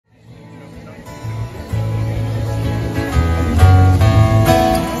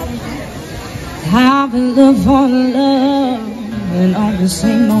I've been looking for love in all the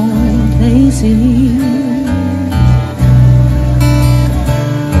same old places.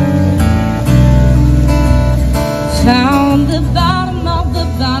 Found the bottom of the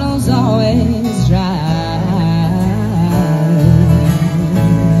bottle's always dry.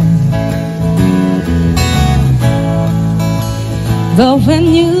 But when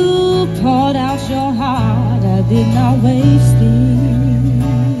you poured out your heart, I did not waste it.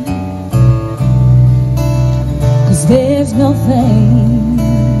 'Cause there's nothing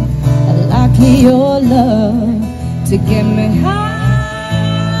like your love to get me high.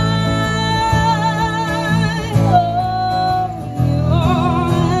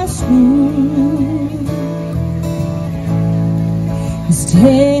 It's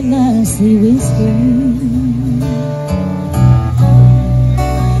Tennessee whiskey.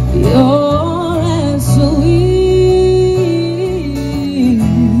 You're as sweet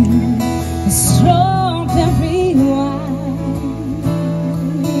as strawberry wine.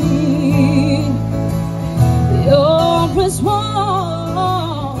 You're as warm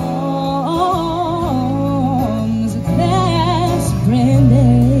as a glass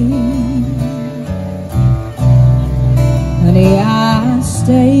brandy. Honey, I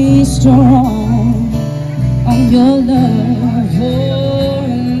stay strong on your love all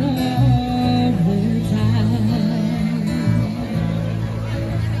of the time.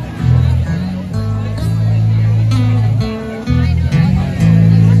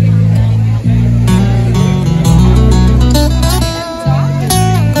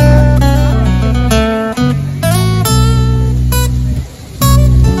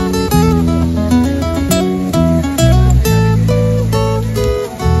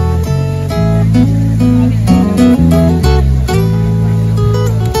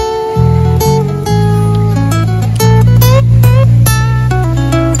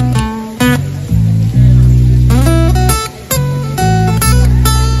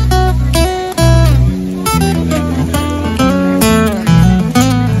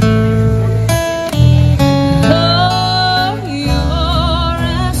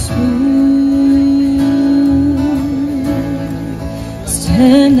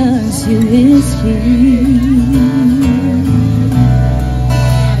 Tennessee whiskey.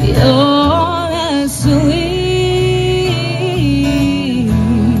 You're as sweet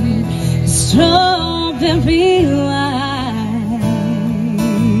as strawberry wine.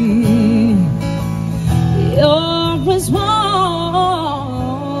 You're as warm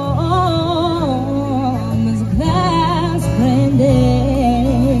as a glass brandy.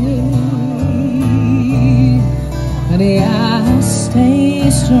 Honey, I stay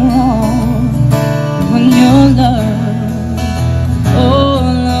strong on your love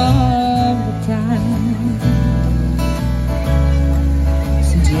all of the time.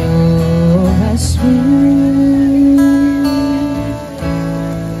 Said you're as sweet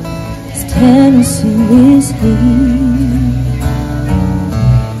as Tennessee whiskey.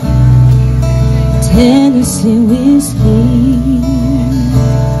 Tennessee whiskey.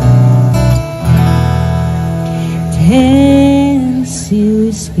 Tennessee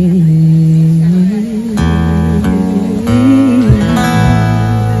whiskey.